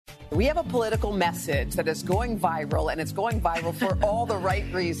We have a political message that is going viral, and it's going viral for all the right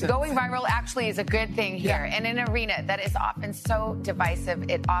reasons. Going viral actually is a good thing here. In an arena that is often so divisive,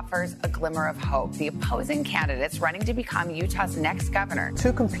 it offers a glimmer of hope. The opposing candidates running to become Utah's next governor.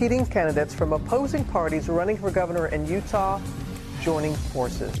 Two competing candidates from opposing parties running for governor in Utah joining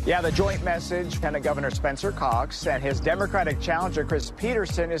forces. Yeah, the joint message, Lieutenant Governor Spencer Cox and his Democratic challenger Chris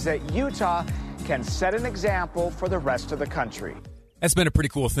Peterson, is that Utah can set an example for the rest of the country. That's been a pretty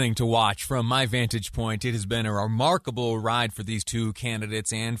cool thing to watch from my vantage point. It has been a remarkable ride for these two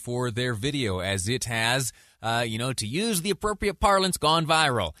candidates and for their video, as it has, to use the appropriate parlance, gone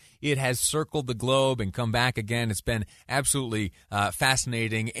viral. It has circled the globe and come back again. It's been absolutely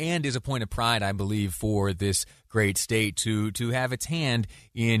fascinating and is a point of pride, I believe, for this great state to have its hand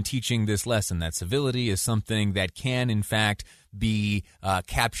in teaching this lesson, that civility is something that can, in fact, be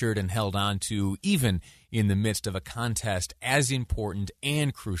captured and held on to even in the midst of a contest as important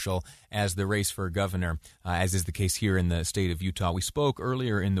and crucial as the race for governor, as is the case here in the state of Utah. We spoke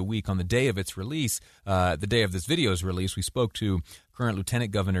earlier in the week on the day of its release, the day of this video's release, we spoke to current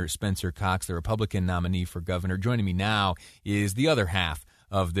Lieutenant Governor Spencer Cox, the Republican nominee for governor. Joining me now is the other half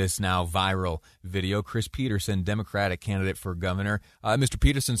of this now viral video, Chris Peterson, Democratic candidate for governor. Mr.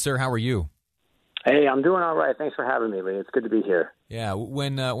 Peterson, sir, how are you? Hey, I'm doing all right. Thanks for having me, Lee. It's good to be here. Yeah,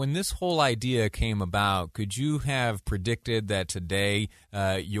 when this whole idea came about, could you have predicted that today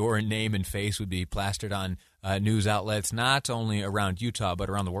your name and face would be plastered on news outlets, not only around Utah, but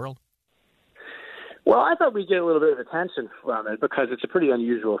around the world? Well, I thought we'd get a little bit of attention from it because it's a pretty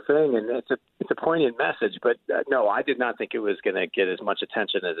unusual thing, and it's a poignant message. But no, I did not think it was going to get as much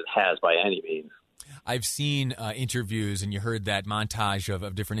attention as it has by any means. I've seen interviews, and you heard that montage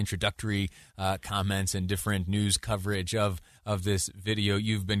of different introductory comments and different news coverage of this video.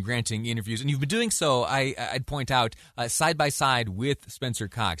 You've been granting interviews, and you've been doing so, I'd point out, side by side with Spencer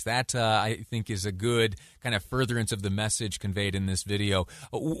Cox. That, I think, is a good kind of furtherance of the message conveyed in this video.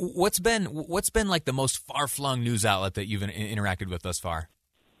 What's been like the most far-flung news outlet that you've interacted with thus far?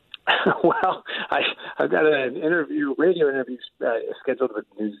 Well, I've got an radio interview scheduled with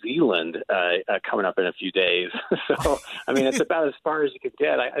New Zealand coming up in a few days. So, I mean, it's about as far as you could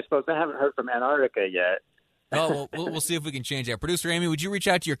get. I suppose I haven't heard from Antarctica yet. Oh, we'll see if we can change that. Producer Amy, would you reach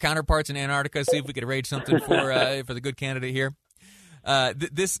out to your counterparts in Antarctica, see if we could arrange something for the good candidate here?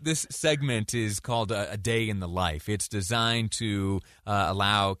 This segment is called A Day in the Life. It's designed to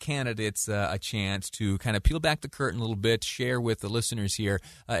allow candidates a chance to kind of peel back the curtain a little bit, share with the listeners here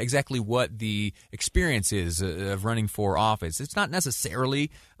exactly what the experience is of running for office. It's not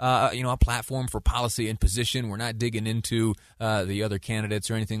necessarily a platform for policy and position. We're not digging into the other candidates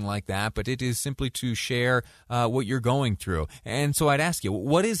or anything like that, but it is simply to share what you're going through. And so I'd ask you,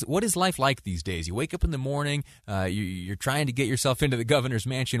 what is life like these days? You wake up in the morning, you're trying to get yourself into the governor's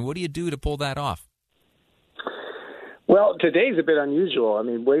mansion. What do you do to pull that off? Well, today's a bit unusual. I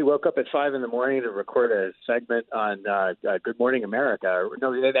mean, we woke up at 5 in the morning to record a segment on Good Morning America.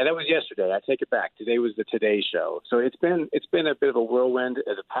 No, that was yesterday. I take it back. Today was the Today Show. So it's been a bit of a whirlwind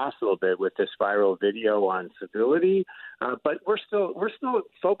in the past little bit with this viral video on civility. But we're still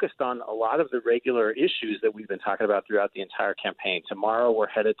focused on a lot of the regular issues that we've been talking about throughout the entire campaign. Tomorrow we're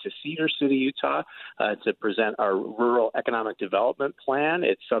headed to Cedar City, Utah, to present our Rural Economic Development Plan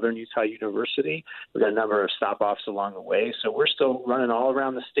at Southern Utah University. We've got a number of stop-offs along the way, so we're still running all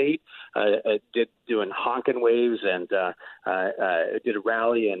around the state. Doing honkin' waves and did a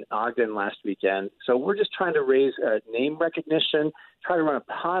rally in Ogden last weekend. So we're just trying to raise name recognition, try to run a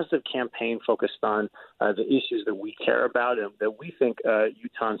positive campaign focused on the issues that we care about and that we think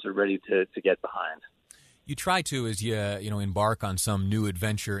Utahns are ready to get behind. You try to, as you embark on some new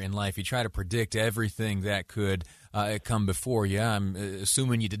adventure in life, you try to predict everything that could come before you. I'm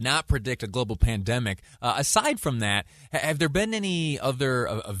assuming you did not predict a global pandemic. Aside from that, have there been any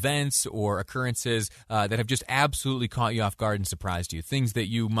other events or occurrences that have just absolutely caught you off guard and surprised you? Things that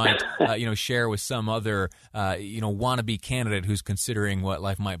you might, share with some other, wannabe candidate who's considering what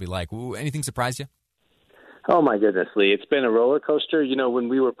life might be like. Anything surprise you? Oh, my goodness, Lee. It's been a roller coaster. You know, when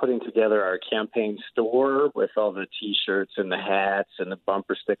we were putting together our campaign store with all the T-shirts and the hats and the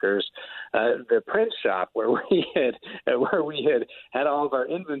bumper stickers, the print shop where we had all of our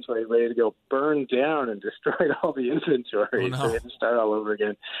inventory ready to go burned down and destroyed all the inventory. Oh, no. So we had to start all over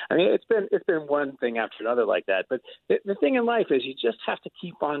again. I mean, it's been one thing after another like that. But the thing in life is you just have to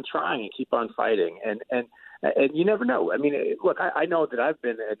keep on trying and keep on fighting. And And you never know. I mean, look, I know that I've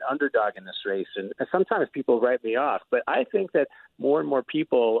been an underdog in this race, and sometimes people write me off, but I think that more and more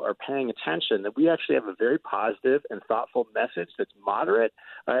people are paying attention, that we actually have a very positive and thoughtful message that's moderate,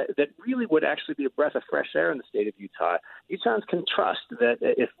 that really would actually be a breath of fresh air in the state of Utah. Utahns can trust that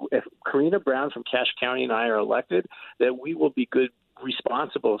if Karina Brown from Cache County and I are elected, that we will be good,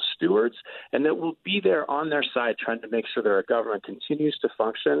 responsible stewards, and that we'll be there on their side trying to make sure that our government continues to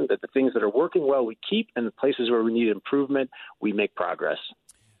function, that the things that are working well we keep, and the places where we need improvement, we make progress.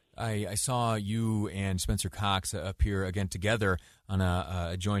 I saw you and Spencer Cox appear again together on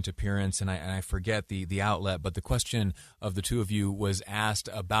a joint appearance, and I forget the outlet, but the question of the two of you was asked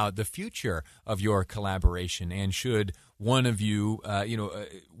about the future of your collaboration, and should one of you,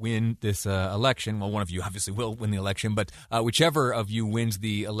 win this election. Well, one of you obviously will win the election, but whichever of you wins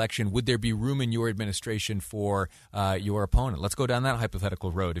the election, would there be room in your administration for your opponent? Let's go down that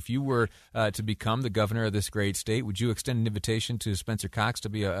hypothetical road. If you were to become the governor of this great state, would you extend an invitation to Spencer Cox to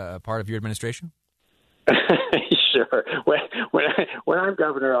be a part of your administration? Sure. When I'm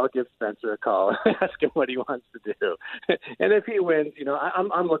governor, I'll give Spencer a call, ask him what he wants to do, and if he wins,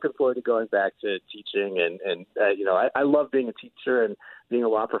 I'm looking forward to going back to teaching, and I love being a teacher, and being a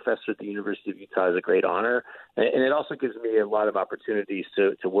law professor at the University of Utah is a great honor, and it also gives me a lot of opportunities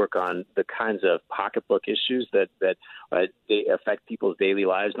to work on the kinds of pocketbook issues that they affect people's daily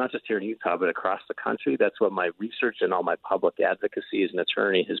lives, not just here in Utah, but across the country. That's what my research and all my public advocacy as an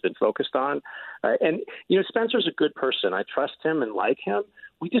attorney has been focused on. And Spencer's a good person. I trust him and like him.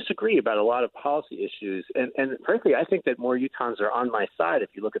 We disagree about a lot of policy issues, and frankly, I think that more Utahns are on my side if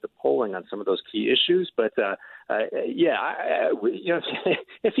you look at the polling on some of those key issues. But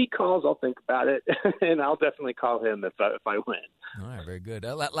if he calls, I'll think about it, and I'll definitely call him if I win. All right, very good.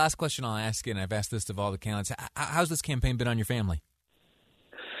 Last question I'll ask you, and I've asked this of all the candidates: how's this campaign been on your family?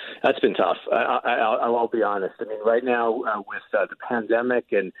 That's been tough. I'll be honest. I mean, right now with the pandemic,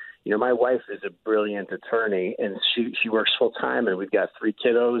 and my wife is a brilliant attorney, and she works full time, and we've got 3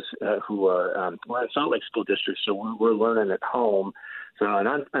 kiddos who are in Salt Lake School District, so we're learning at home. So and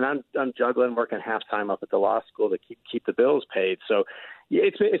I'm juggling, working half time up at the law school to keep the bills paid. So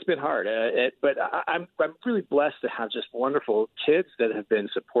it's been hard, but I'm really blessed to have just wonderful kids that have been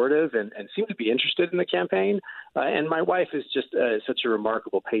supportive and seem to be interested in the campaign. And my wife is just such a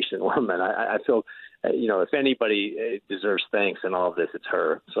remarkable, patient woman. I feel, if anybody deserves thanks in all of this, it's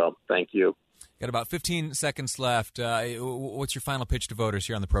her. So thank you. Got about 15 seconds left. What's your final pitch to voters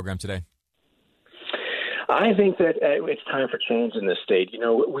here on the program today? I think that it's time for change in this state.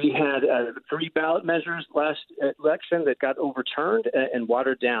 We had 3 ballot measures last election that got overturned and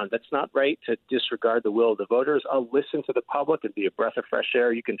watered down. That's not right to disregard the will of the voters. I'll listen to the public and be a breath of fresh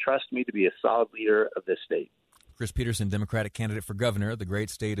air. You can trust me to be a solid leader of this state. Chris Peterson, Democratic candidate for governor of the great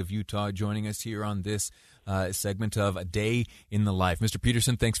state of Utah, joining us here on this segment of A Day in the Life. Mr.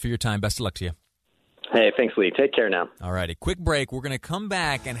 Peterson, thanks for your time. Best of luck to you. Hey, thanks, Lee. Take care now. All righty. Quick break. We're going to come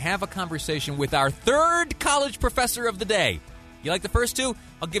back and have a conversation with our 3rd college professor of the day. You like the first 2?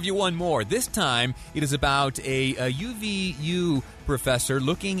 I'll give you one more. This time, it is about a UVU professor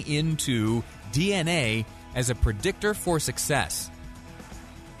looking into DNA as a predictor for success.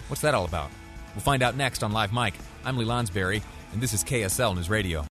 What's that all about? We'll find out next on Live Mike. I'm Lee Lonsberry, and this is KSL News Radio.